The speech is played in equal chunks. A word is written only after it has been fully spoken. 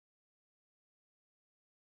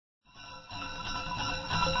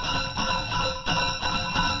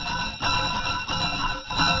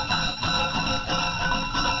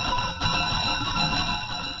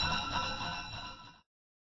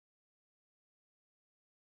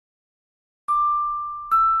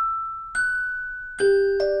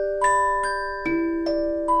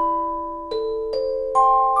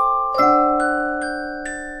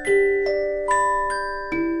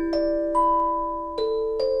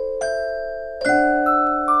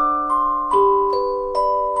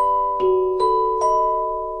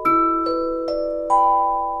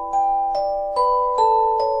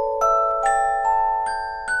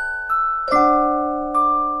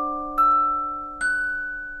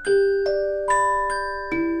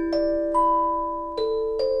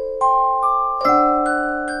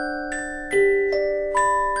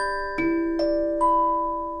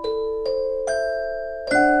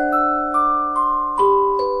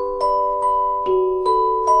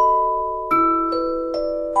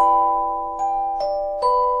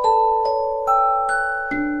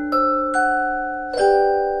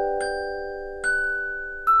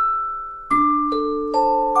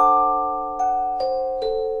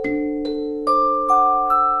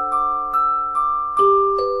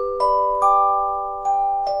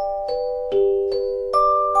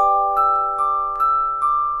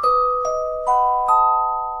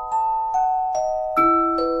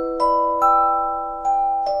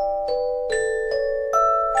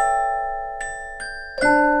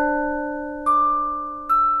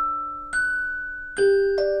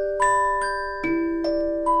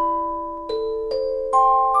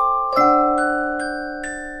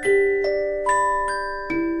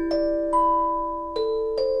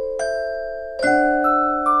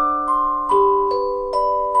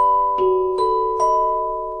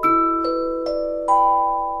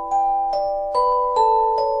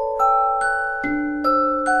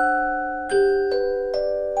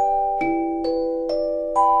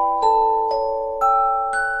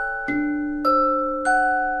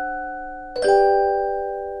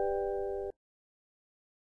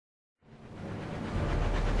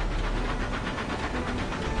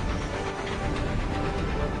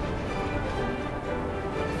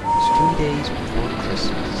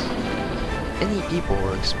people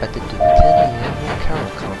were expected to attend the annual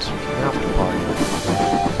carol concert and after party.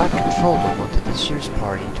 The Fat Controller wanted this year's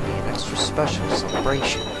party to be an extra special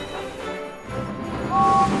celebration.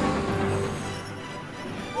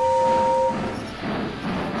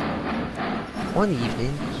 One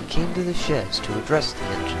evening, he came to the sheds to address the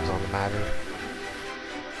engines on the matter.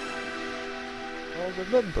 Now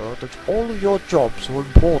remember that all of your jobs are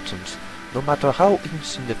important, no matter how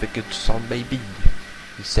insignificant some may be,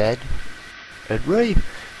 he said. Henry,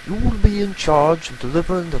 you will be in charge of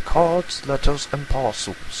delivering the cards, letters, and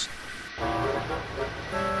parcels.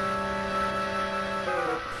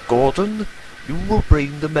 Gordon, you will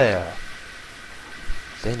bring the mail.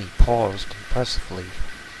 Then he paused impressively.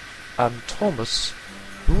 And Thomas,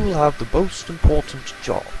 you will have the most important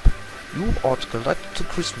job. You are to collect the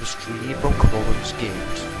Christmas tree from Colin's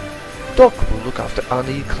gate. Doc will look after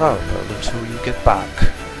Annie Clarabelle until you get back.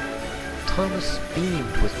 Thomas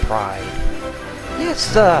beamed with pride. "Yes,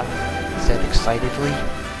 sir," he said excitedly.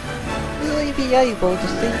 "Will he be able to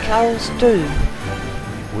sing carols too?"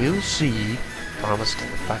 "We'll see," promised the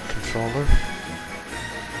Fat Controller.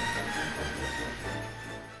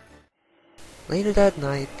 Later that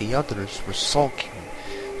night, the others were sulking,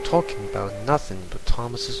 talking about nothing but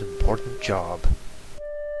Thomas's important job.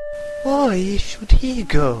 "Why should he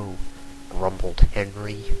go?" grumbled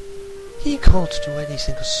Henry. "He can't do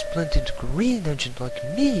anything a splendid green engine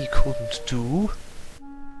like me couldn't do."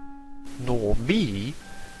 "Nor me,"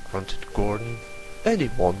 grunted Gordon.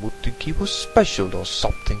 "Anyone would think he was special or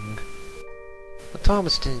something." But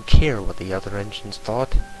Thomas didn't care what the other engines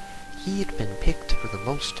thought. He had been picked for the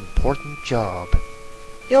most important job.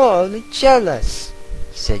 "You're only jealous,"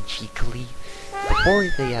 he said cheekily. Before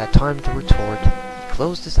they had time to retort, he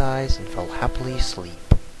closed his eyes and fell happily asleep.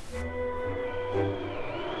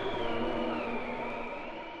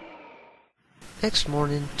 Next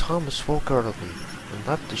morning, Thomas woke early and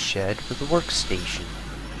left the shed for the workstation.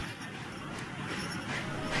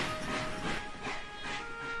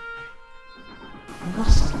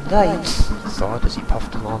 "Mustn't late," he thought as he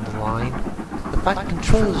puffed along the line. "The Fat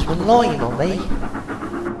Controller's relying on me."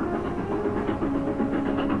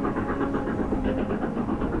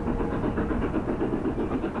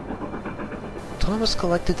 Thomas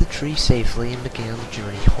collected the tree safely and began the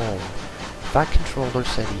journey home. The Fat Controller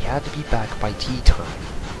said he had to be back by tea time.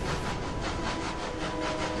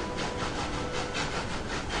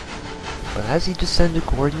 But as he descended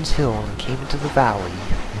Gordon's Hill and came into the valley,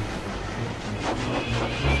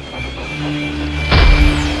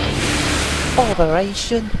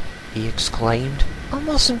 "Botheration!" he exclaimed. "I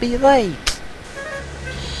mustn't be late."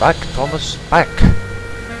 "Back, Thomas, back!"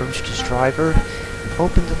 urged his driver, and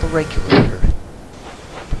opened the regulator.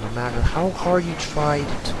 But no matter how hard he tried,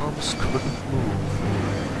 Thomas couldn't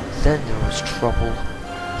move. Then there was trouble.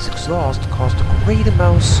 His exhaust caused a great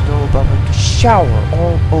amount of snow above him to shower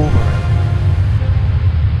all over him.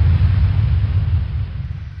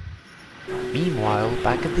 Meanwhile,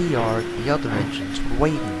 back at the yard, the other engines were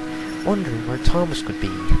waiting, wondering where Thomas could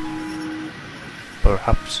be.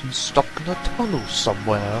 "Perhaps he's stuck in a tunnel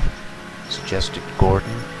somewhere," suggested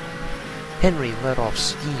Gordon. Henry let off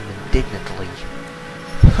steam indignantly.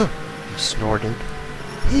 "Huh," he snorted.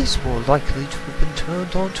 "He's more likely to have been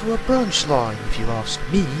turned onto a branch line, if you ask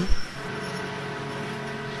me."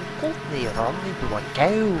 "Couldn't he run into a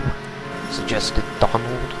cow?" suggested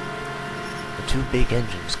Donald. The two big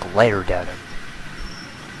engines glared at him.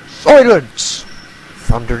 "Silence!"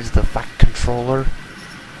 thundered the Fat Controller.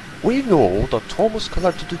 "We know that Thomas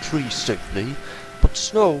collected the tree safely, but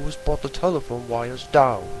snow has brought the telephone wires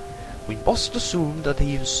down. We must assume that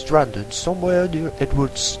he is stranded somewhere near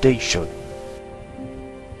Edwards Station."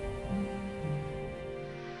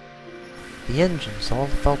 The engines all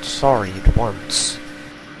felt sorry at once.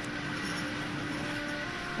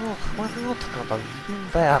 "Oh, we're not gonna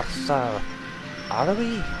leave there, sir, are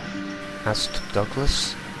we?" asked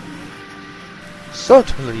Douglas.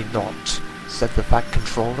 "Certainly not," said the Fat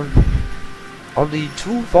Controller. "I'll need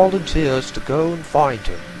 2 volunteers to go and find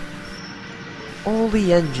him." All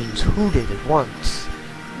the engines hooted at once.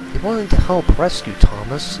 They wanted to help rescue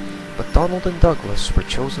Thomas, but Donald and Douglas were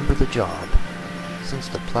chosen for the job, since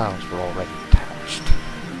the plows were already attached.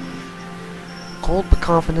 Cold but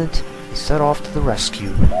confident, they set off to the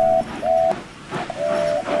rescue.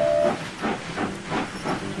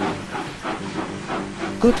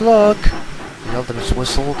 "Good luck," the others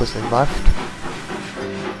whistled as they left.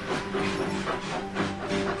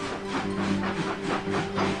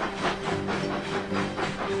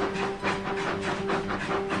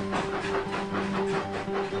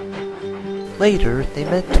 Later, they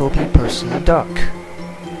met Toby, Percy, and Duck.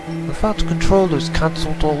 The Fat controllers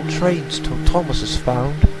cancelled all trains till Thomas is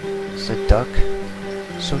found, said Duck.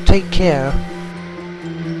 So take care.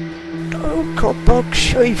 Don't come back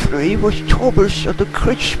safely with Thomas and the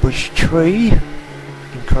Christmas tree,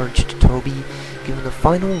 encouraged Toby, giving a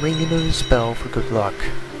final ringing of his bell for good luck.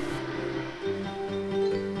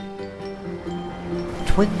 The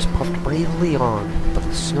twins puffed bravely on, but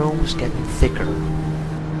the snow was getting thicker.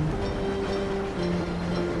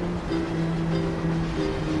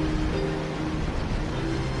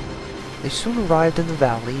 They soon arrived in the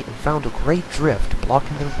valley and found a great drift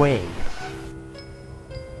blocking their way.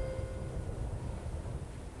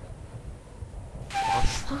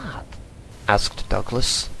 What's that? Asked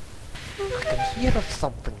Douglas. I can hear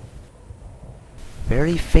something.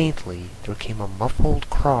 Very faintly there came a muffled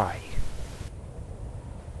cry.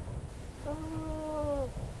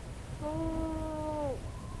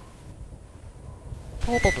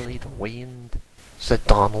 Probably the wind, said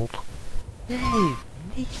Donald. No,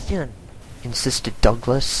 Nathan, Insisted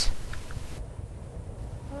Douglas.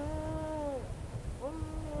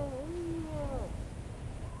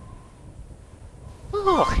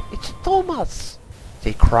 Oh, it's Thomas!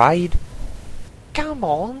 They cried. Come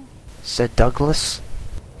on, Said Douglas.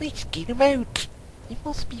 let's get him out. He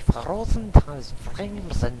must be frozen to his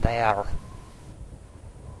frames in there.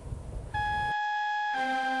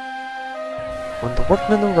 When the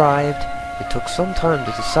workmen arrived, it took some time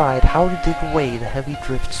to decide how to dig away the heavy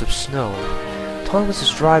drifts of snow.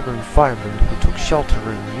 Thomas's driver and fireman, who took shelter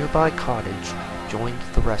in a nearby cottage, joined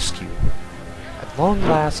the rescue. At long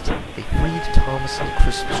last, they freed Thomas and the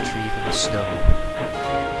Christmas tree from the snow.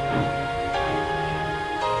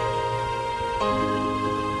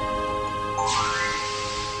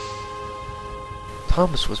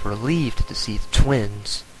 Thomas was relieved to see the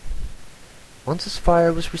twins. Once his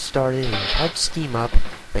fire was restarted and he had steam up,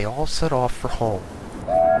 they all set off for home.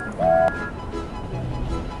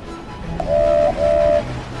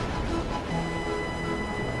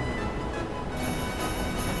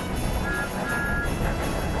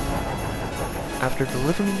 After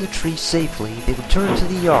delivering the tree safely, they returned to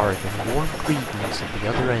the yard and warmed greetings of the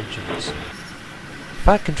other engines. The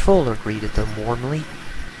Fat Controller greeted them warmly.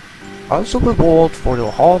 "As a reward for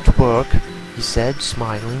your hard work," he said,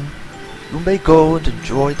 smiling, "you may go and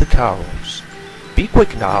enjoy the carols. Be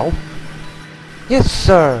quick now." "Yes,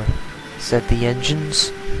 sir," said the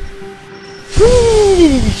engines.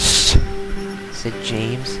 "Wheeze!" said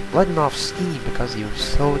James, letting off steam because he was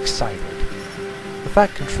so excited. The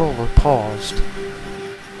Fat Controller paused.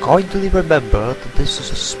 "Kindly remember that this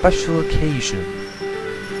is a special occasion,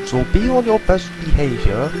 so be on your best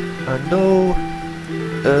behavior and no,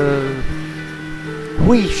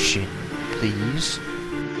 wheezing, please."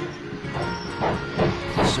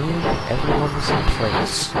 Soon everyone was in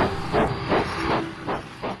place.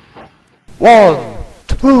 1,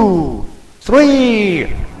 2,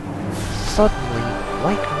 3! Suddenly,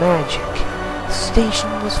 like magic, the station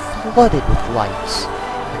was flooded with lights,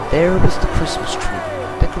 and there was the Christmas tree,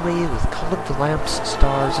 decorated with colored lamps,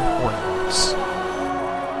 stars, and ornaments.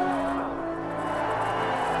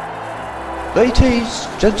 Ladies,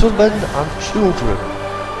 gentlemen, and children,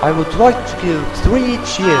 I would like to give 3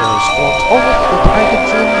 cheers for Thomas the Tank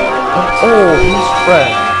and all his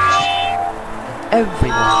friends. And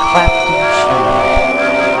everyone clapped and cheered.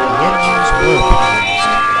 The engines were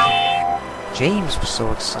pleased. James was so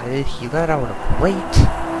excited he let out a great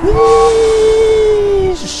wheeze.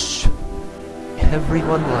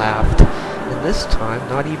 Everyone laughed, and this time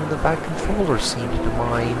not even the Fat Controller seemed to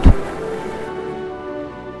mind.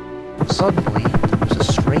 Suddenly, there was a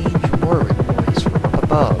strange whirring noise from up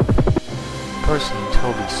above. Percy and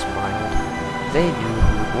Toby smiled. They knew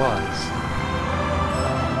who it was.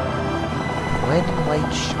 The landing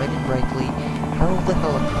lights shining brightly, Harold the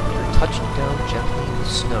helicopter touched down gently in the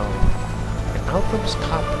snow, and out from his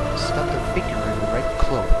cockpit stepped a figure in a red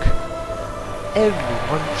cloak.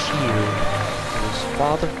 Everyone cheered. It was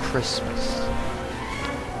Father Christmas.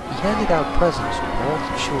 He handed out presents to all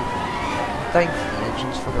the children, and thanked the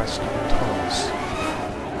engines for rescuing Thomas.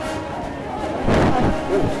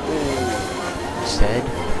 He said,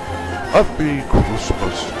 "Happy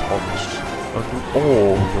Christmas, Thomas, and to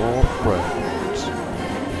all your friends."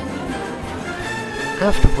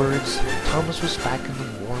 Afterwards, Thomas was back in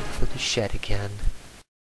the warmth of the shed again.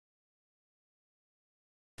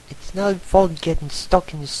 "It's no fun getting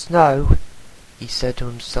stuck in the snow," he said to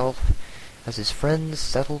himself as his friends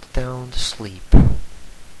settled down to sleep.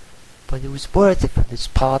 "But it was worth it for this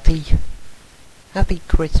party. Happy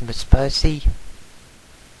Christmas, Percy."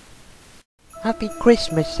 "Happy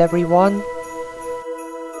Christmas, everyone."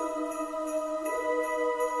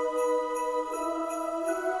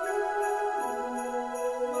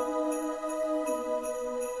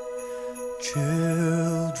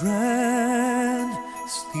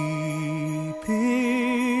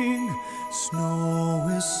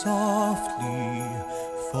 softly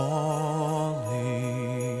falling.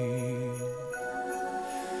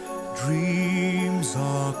 Dreams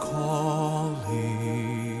are calling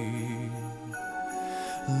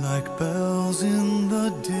like bells in the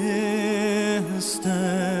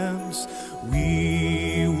distance.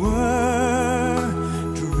 We were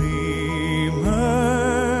dreamers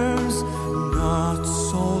not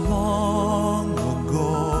so long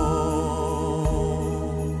ago,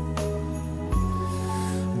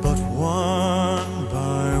 but one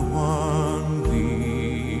by one we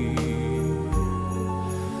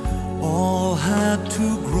all had to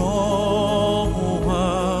grow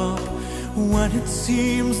up. When it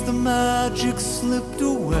seems the magic slipped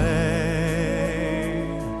away,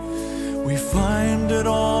 we find it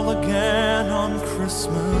all again on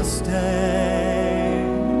Christmas Day.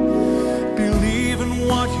 Believe in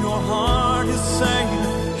what your heart is saying.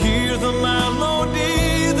 Hear the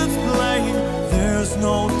melody that's playing. There's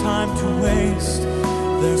no time to waste.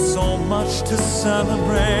 There's so much to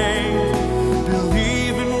celebrate.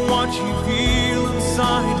 Believe in what you feel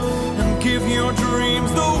inside.